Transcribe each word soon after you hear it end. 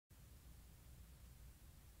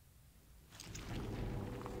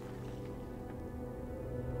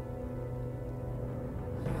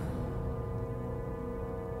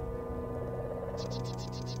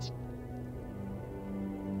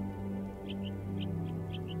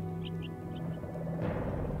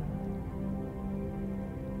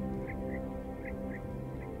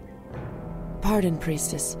Pardon,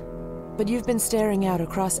 Priestess, but you've been staring out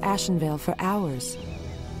across Ashenvale for hours.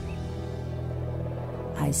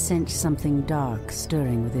 I sense something dark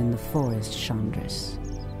stirring within the forest, Chandris.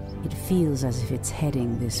 It feels as if it's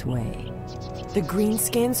heading this way. The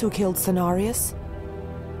Greenskins who killed Cenarius?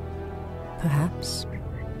 Perhaps.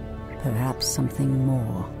 Perhaps something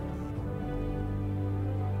more.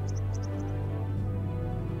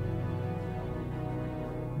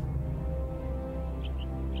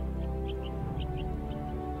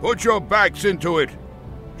 Put your backs into it.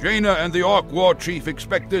 Jaina and the Orc War Chief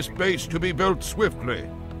expect this base to be built swiftly.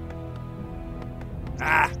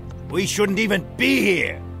 We shouldn't even be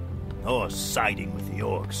here, or siding with the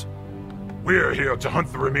Orcs. We're here to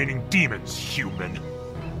hunt the remaining demons, human.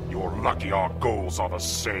 You're lucky our goals are the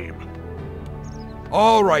same.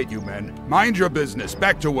 All right, you men. Mind your business.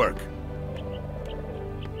 Back to work.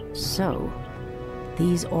 So,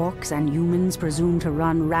 these Orcs and humans presume to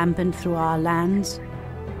run rampant through our lands?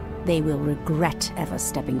 They will regret ever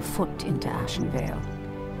stepping foot into Ashenvale.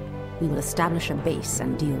 We will establish a base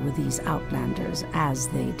and deal with these outlanders as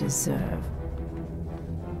they deserve.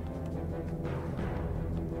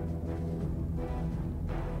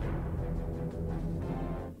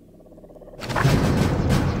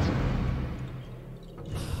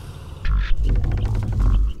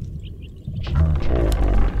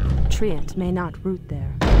 Treant may not root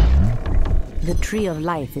there. The Tree of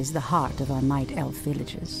Life is the heart of our Night Elf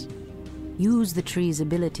villages. Use the tree's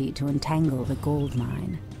ability to entangle the gold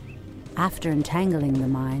mine. After entangling the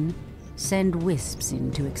mine, send wisps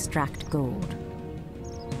in to extract gold.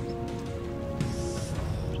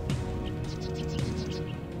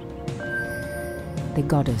 The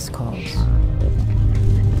goddess calls.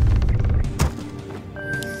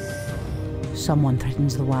 Someone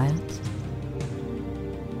threatens the wilds?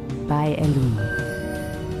 By Elune.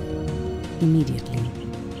 Immediately.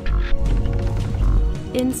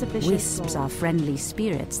 Insufficient Wisps gold. are friendly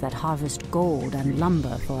spirits that harvest gold and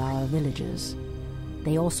lumber for our villages.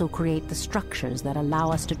 They also create the structures that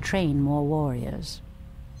allow us to train more warriors.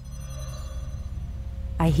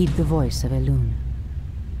 I heed the voice of Elune.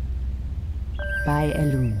 By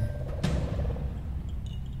Elune.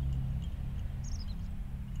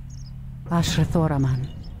 Ashrathoraman.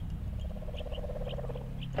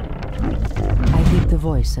 I heed the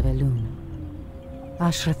voice of Elune.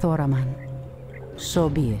 Ashrathoraman. So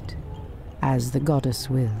be it, as the goddess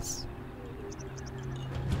wills.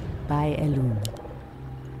 By Elune.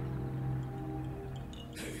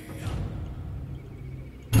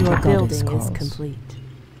 Your goddess building calls. is complete.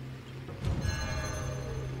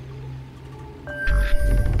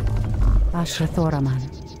 Ashrathoraman.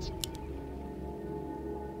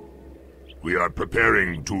 We are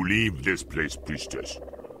preparing to leave this place, Priestess.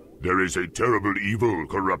 There is a terrible evil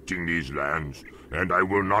corrupting these lands, and I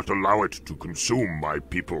will not allow it to consume my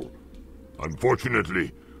people.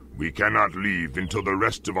 Unfortunately, we cannot leave until the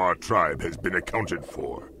rest of our tribe has been accounted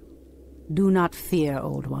for. Do not fear,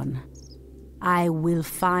 Old One. I will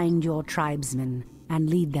find your tribesmen and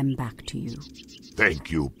lead them back to you.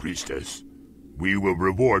 Thank you, Priestess. We will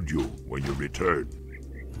reward you when you return.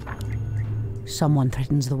 Someone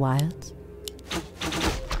threatens the wilds?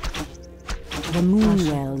 The moon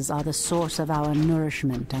wells are the source of our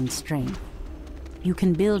nourishment and strength. You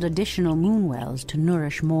can build additional moon wells to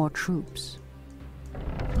nourish more troops.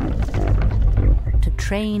 To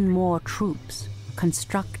train more troops,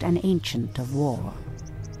 construct an ancient of war.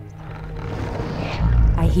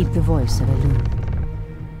 I heed the voice of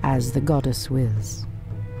Elune, as the goddess wills.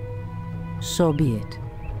 So be it.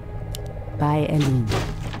 By Elune,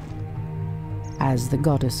 as the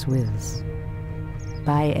goddess wills.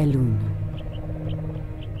 By Elune,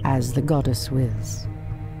 as the goddess wills.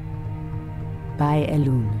 By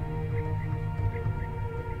Elune.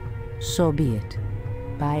 So be it.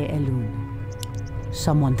 By Elune.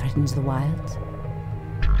 Someone threatens the wilds?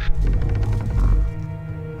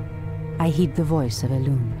 I heed the voice of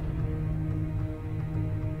Elune.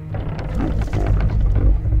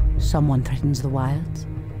 Someone threatens the wilds?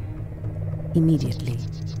 Immediately.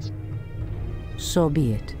 So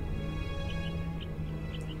be it.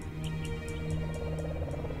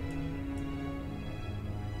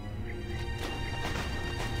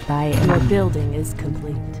 By Your Elune, building is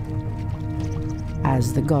complete.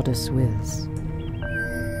 as the goddess wills.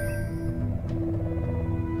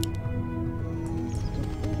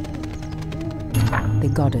 The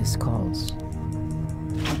goddess calls.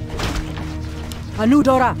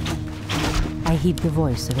 Anudora! I heed the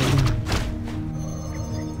voice of Elune.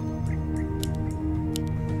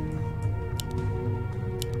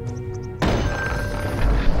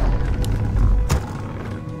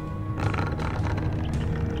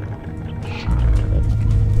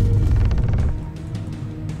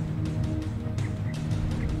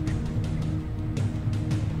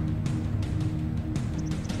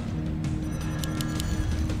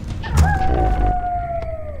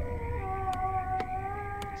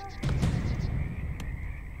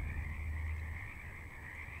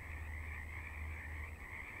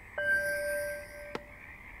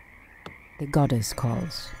 The goddess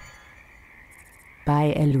calls.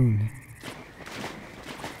 By Elune.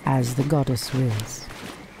 As the goddess wills.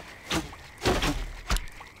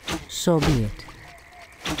 So be it.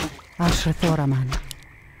 Ashrathoraman.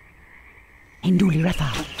 Hinduli Retha.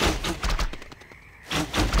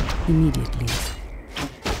 Immediately.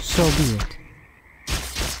 So be it.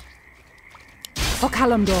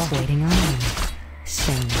 Okalamdor. Waiting on you.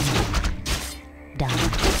 Same. Done.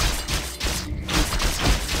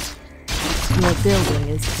 Your building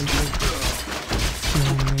is complete. No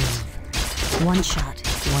move. One shot,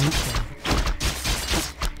 one kill.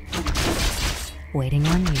 Waiting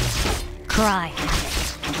on you. Cry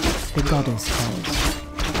havoc. The goddess calls.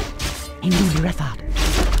 Hinduli Retha.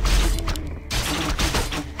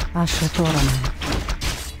 Ashrathoraman.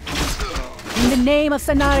 In the name of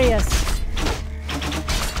Cenarius.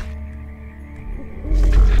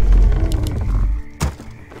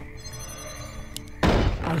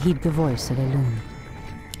 I heed the voice of Elune.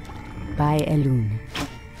 By Elune.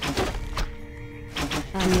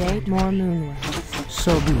 Create more moonwells.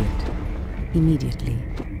 So be it. Immediately.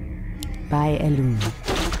 By Elune.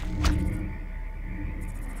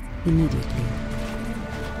 Immediately.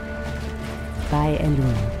 By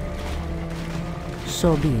Elune.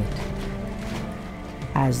 So be it.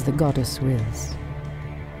 As the goddess wills.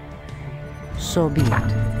 So be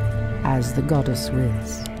it. As the goddess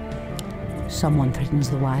wills. Someone threatens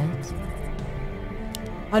the wilds.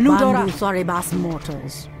 Anudora! Bandu Soribas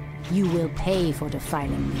mortals, you will pay for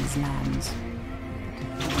defiling these lands.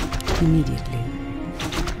 Immediately,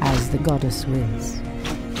 as the goddess wills.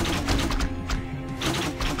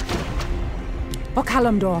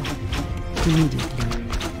 Okalamdor! Immediately.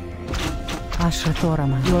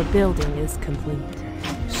 Ashrathoraman. Your building is complete.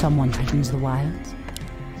 Someone threatens the wilds.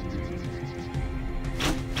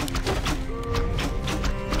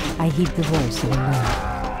 I heed the voice of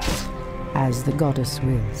Elune. As the goddess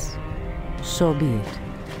wills. So be it.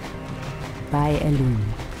 By Elune.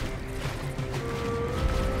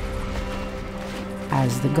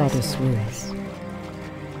 As the goddess wills.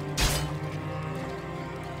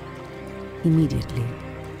 Immediately.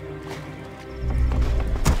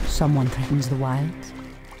 Someone threatens the wilds.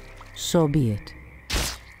 So be it.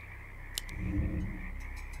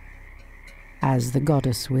 As the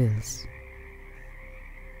goddess wills.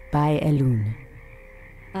 By Elune.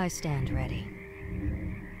 I stand ready.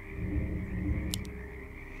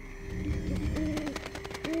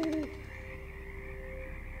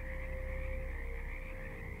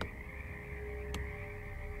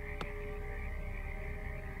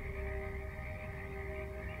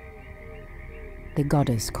 The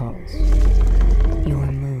goddess calls.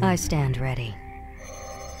 Your move. I stand ready.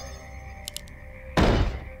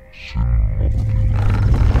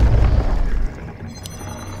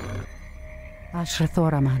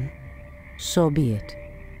 Ashrathoraman. So be it.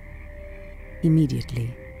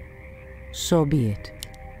 Immediately. So be it.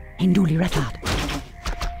 Hinduli Rathad.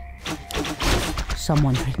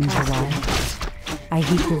 Someone threatens the wild. I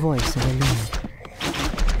heed the voice of Elune.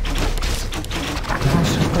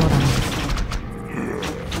 Ashrathoraman.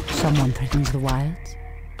 Someone threatens the wilds.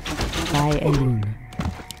 By Elune.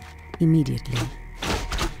 Immediately.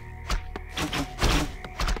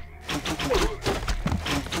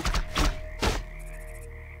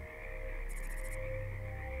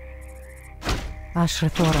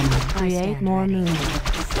 Ashrathoraman. Create more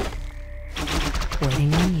moonwells.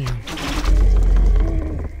 Waiting on you.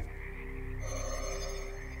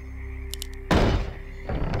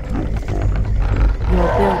 Your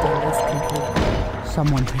building is complete.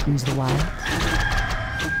 Someone threatens the wild.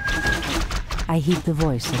 I heed the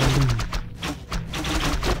voice of Elune.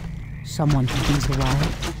 Someone threatens the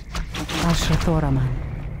wild. Ashrathoraman.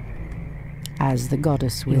 As the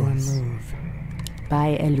goddess Your wills. move.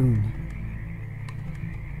 By Elune.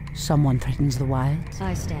 Someone threatens the wilds.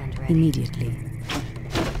 I stand ready. Immediately.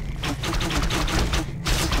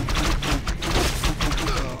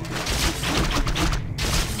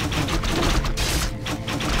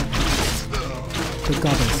 The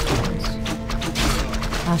goddess calls.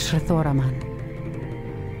 Ashrathoraman.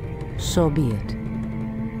 So be it.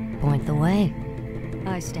 Point the way.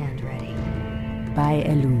 I stand ready. By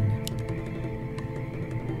Elune.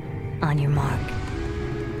 On your mark.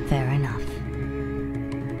 Fair enough.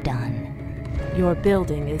 Done. Your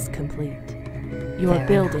building is complete. Your Fair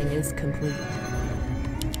building enough. is complete.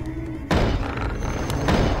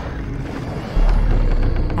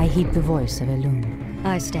 I heed the voice of Elune.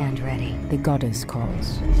 I stand ready. The goddess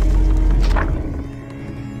calls.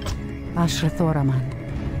 Ashrathoraman.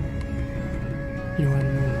 Your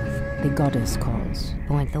move. The goddess calls.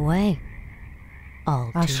 Point the way.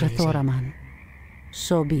 All too easy. Ashrathoraman.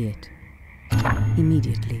 So be it.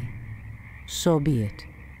 Immediately. So be it.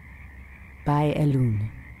 By Elune,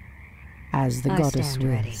 as the I goddess stand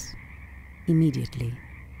wills. ready. Immediately.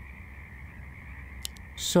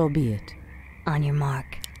 So be it. On your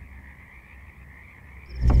mark.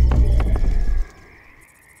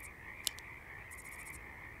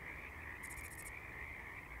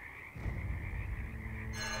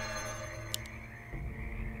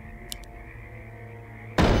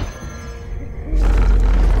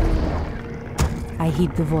 I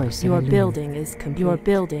heed the voice Your of Elune. building is complete. Your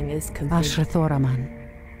building is complete. Ashrathoraman.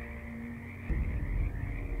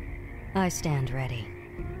 I stand ready.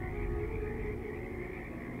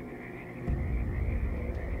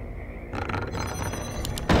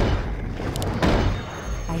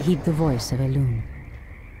 I heed the voice of Elune.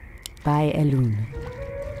 By Elune.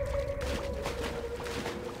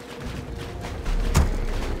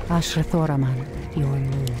 Ashrathoraman. Your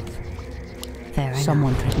move. Fair enough.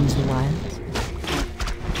 Someone threatens the wilds.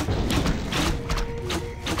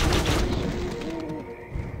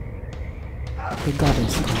 The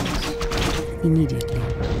goddess calls. Immediately.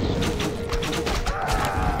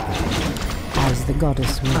 As the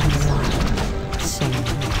goddess wills. Same.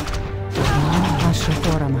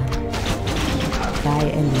 Ashrathoraman. By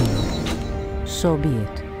Elune. So be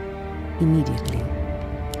it. Immediately.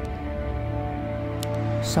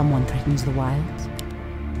 Someone threatens the wilds.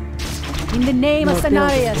 In the name of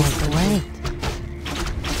Cenarius! Walk away.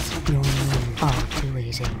 Your move. All too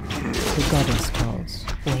easy. The goddess calls.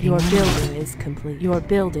 Waiting Your on building is complete. Your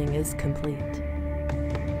building is complete.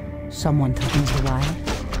 Someone threatens the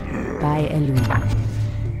wild. By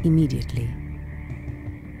Elune. Immediately.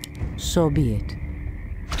 So be it.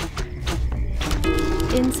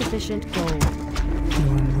 Insufficient gold.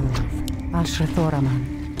 Your move.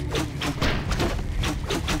 Ashrathoraman.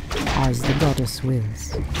 As the goddess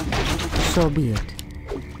wills. So be it.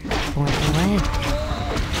 Point away.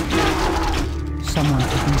 Someone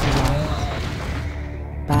threatens the wild.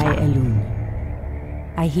 By Elune.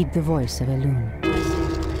 I heed the voice of Elune.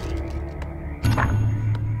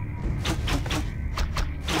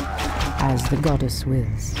 As the goddess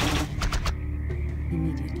wills.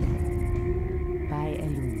 Immediately. By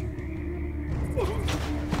Elune.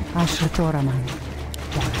 Ashrathoraman.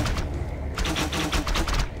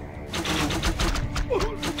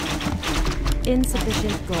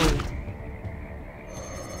 Insufficient gold.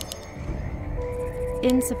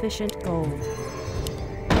 Insufficient gold.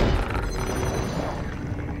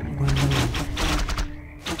 Your move.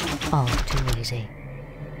 All too easy.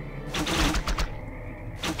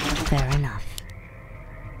 Fair enough.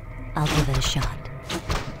 I'll give it a shot.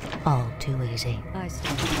 All too easy. I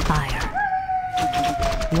stand. Fire.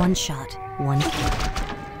 One shot, one kill.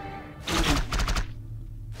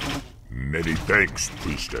 Many thanks,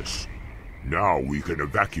 priestess. Now we can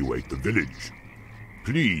evacuate the village.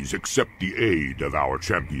 Please accept the aid of our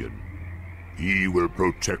champion. He will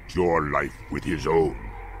protect your life with his own.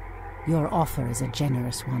 Your offer is a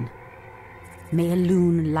generous one. May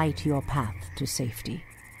Elune light your path to safety.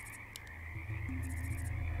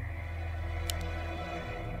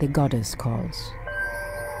 The goddess calls.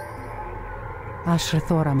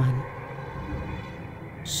 Ashrathoraman.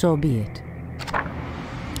 So be it.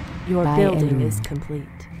 Your By building Elune. is complete.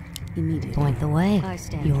 Immediately. Point the way. I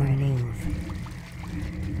stand Your ready. move.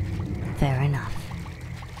 Fair enough.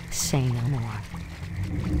 Say no more.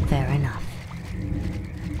 Fair enough.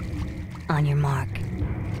 On your mark.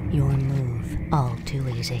 Your move. All too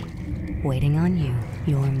easy. Waiting on you.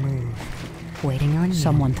 Your move. Waiting on you.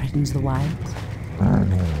 Someone threatens the wilds.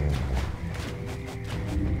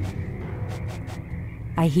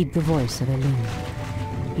 I heed the voice of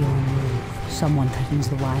Elune. Your move. Someone threatens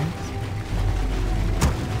the wilds.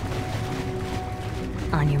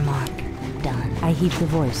 On your mark. Done. I heed the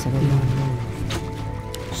voice of Your Elune. move.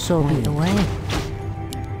 So be Point it. the way.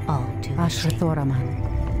 All too easy. Ashrathoraman.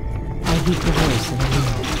 I heed the voice of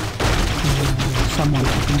Elune. Someone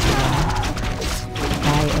threatens the wilds.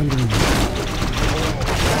 By Elune.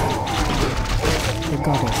 The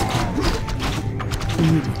goddess calls.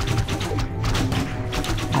 Immediately.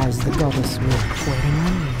 As the goddess wills. Waiting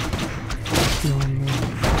on you. Your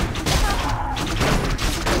move.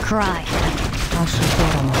 Cry.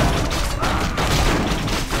 Ashrathoraman.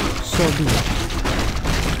 So be it.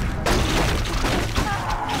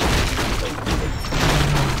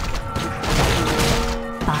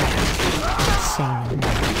 Fire. Sing.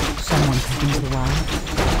 Someone threatens the wild.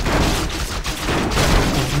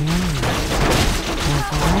 Waiting on you. Walk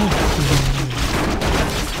away. Your move.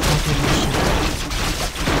 I'll give it a shot.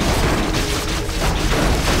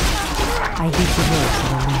 I heed the voice of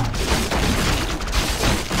Elune.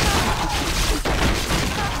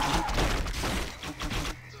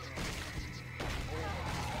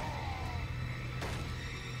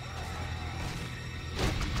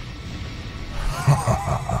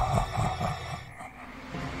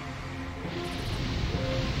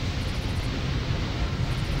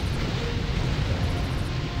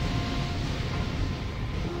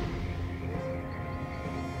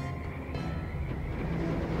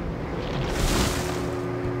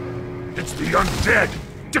 It's the undead!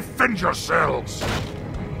 Defend yourselves!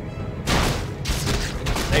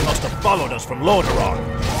 They must have followed us from Lordaeron.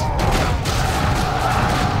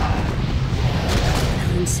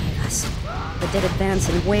 Heaven save us. The dead advance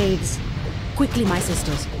in waves. Quickly, my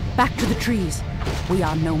sisters. Back to the trees. We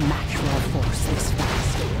are no match for a force this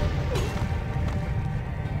vast.